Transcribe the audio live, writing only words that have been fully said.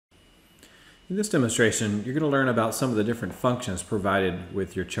In this demonstration, you're going to learn about some of the different functions provided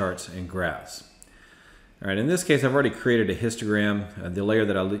with your charts and graphs. All right, in this case, I've already created a histogram. The layer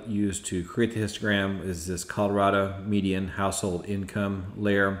that I'll use to create the histogram is this Colorado median household income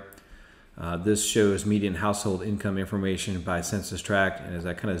layer. This shows median household income information by census tract, and as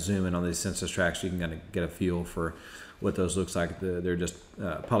I kind of zoom in on these census tracts, you can kind of get a feel for what those looks like. They're just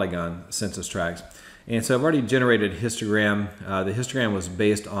polygon census tracts. And so I've already generated a histogram. The histogram was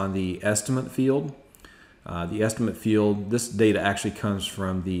based on the estimate field. The estimate field, this data actually comes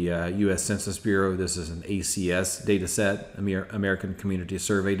from the U.S. Census Bureau. This is an ACS data set, American Community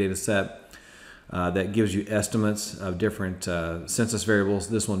Survey data set, that gives you estimates of different census variables,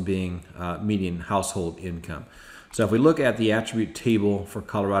 this one being median household income. So if we look at the attribute table for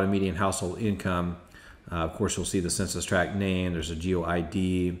Colorado median household income, of course you'll see the census tract name, there's a geo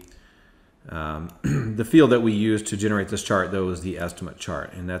ID. The field that we used to generate this chart, though, is the estimate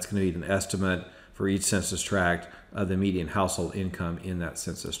chart, and that's going to be an estimate for each census tract of the median household income in that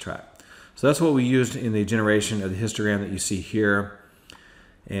census tract. So that's what we used in the generation of the histogram that you see here.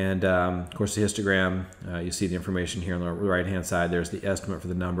 And of course the histogram, you see the information here on the right hand side. There's the estimate for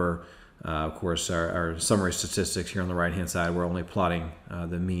the number. Of course our summary statistics here on the right hand side. We're only plotting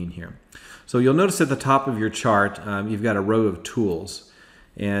the mean here. So you'll notice at the top of your chart you've got a row of tools.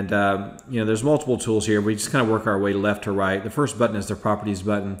 And there's multiple tools here. We just kind of work our way left to right. The first button is the Properties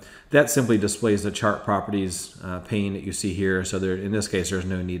button. That simply displays the chart properties pane that you see here. So there, in this case, there's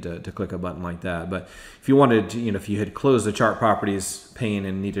no need to click a button like that. But if you wanted to, if you had closed the chart properties pane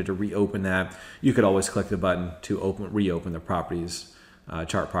and needed to reopen that, you could always click the button to reopen the properties,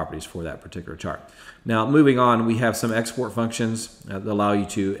 chart properties for that particular chart. Now, moving on, we have some export functions that allow you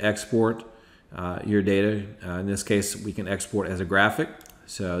to export your data. In this case, we can export as a graphic.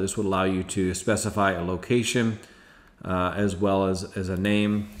 So this would allow you to specify a location as well as a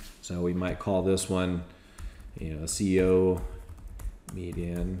name. So we might call this one, CEO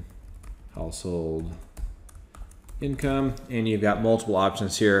median household income. And you've got multiple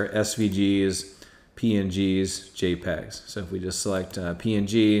options here: SVGs, PNGs, JPEGs. So if we just select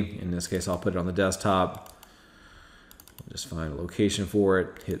PNG, in this case I'll put it on the desktop. I'll just find a location for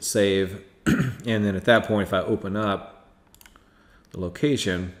it, hit save. And then at that point, if I open up the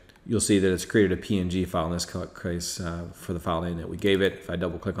location, you'll see that it's created a PNG file in this case for the file name that we gave it. If I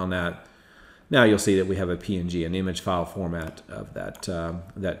double click on that, now you'll see that we have a PNG, an image file format of that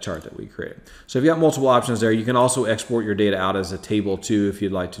chart that we created. So if you've got multiple options there, you can also export your data out as a table too if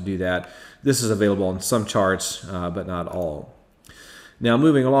you'd like to do that. This is available on some charts, but not all. Now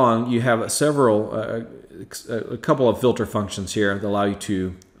moving along, you have a couple of filter functions here that allow you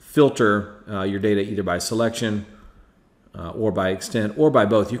to filter your data either by selection or by extent, or by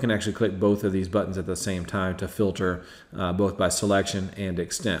both. You can actually click both of these buttons at the same time to filter both by selection and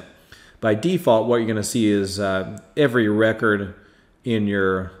extent. By default, what you're going to see is every record in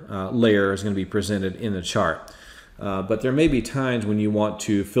your layer is going to be presented in the chart. But there may be times when you want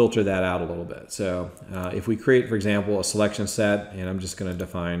to filter that out a little bit. So if we create, for example, a selection set, and I'm just going to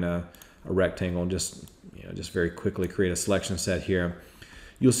define a rectangle and just very quickly create a selection set here.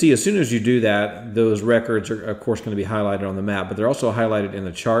 You'll see as soon as you do that, those records are, of course, going to be highlighted on the map, but they're also highlighted in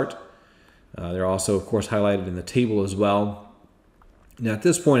the chart. They're also, of course, highlighted in the table as well. Now, at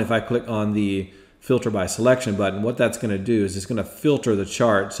this point, if I click on the Filter by Selection button, what that's going to do is it's going to filter the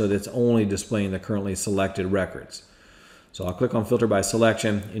chart so that it's only displaying the currently selected records. So I'll click on Filter by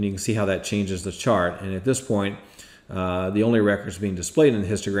Selection, and you can see how that changes the chart. And at this point, the only records being displayed in the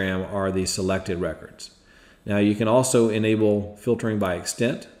histogram are the selected records. Now you can also enable filtering by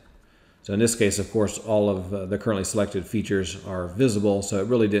extent. So in this case, of course, all of the currently selected features are visible, so it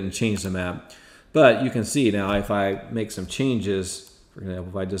really didn't change the map. But you can see now if I make some changes, for example,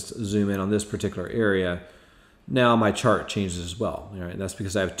 if I just zoom in on this particular area, now my chart changes as well. All right, that's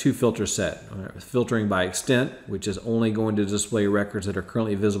because I have two filters set. All right, filtering by extent, which is only going to display records that are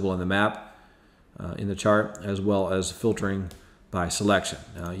currently visible in the map, in the chart, as well as filtering by selection.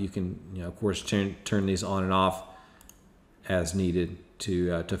 Now you can, of course, turn these on and off as needed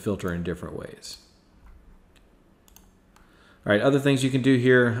to filter in different ways. All right, other things you can do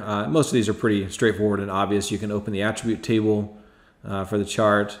here, most of these are pretty straightforward and obvious. You can open the attribute table for the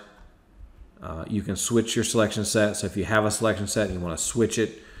chart. You can switch your selection set. So if you have a selection set and you want to switch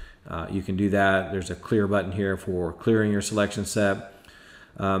it, you can do that. There's a clear button here for clearing your selection set.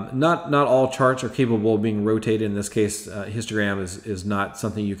 Not all charts are capable of being rotated. In this case, histogram is not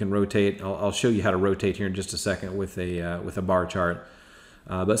something you can rotate. I'll show you how to rotate here in just a second with a bar chart.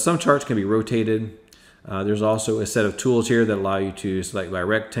 But some charts can be rotated. There's also a set of tools here that allow you to select by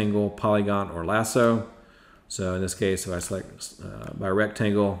rectangle, polygon, or lasso. So in this case, if I select by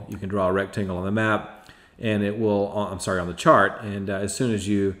rectangle, you can draw a rectangle on the map, and it will, I'm sorry, on the chart. And as soon as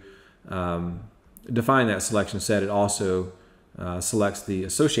you define that selection set, it also selects the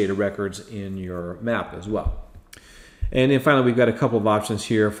associated records in your map as well. And then finally, we've got a couple of options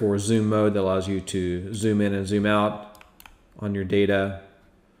here for zoom mode that allows you to zoom in and zoom out on your data.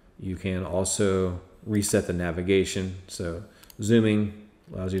 You can also reset the navigation. So zooming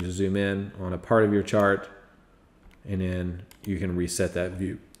allows you to zoom in on a part of your chart, and then you can reset that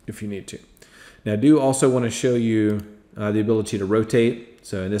view if you need to. Now, I do also want to show you the ability to rotate.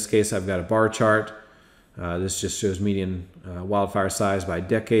 So in this case, I've got a bar chart. This just shows median wildfire size by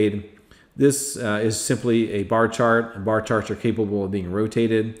decade. This is simply a bar chart, and bar charts are capable of being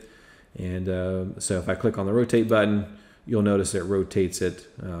rotated. And so if I click on the rotate button, you'll notice it rotates it,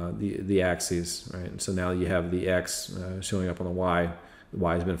 the axes, right? And so now you have the X showing up on the Y. The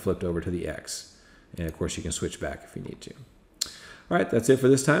Y has been flipped over to the X. And of course, you can switch back if you need to. All right, that's it for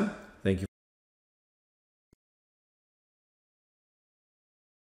this time.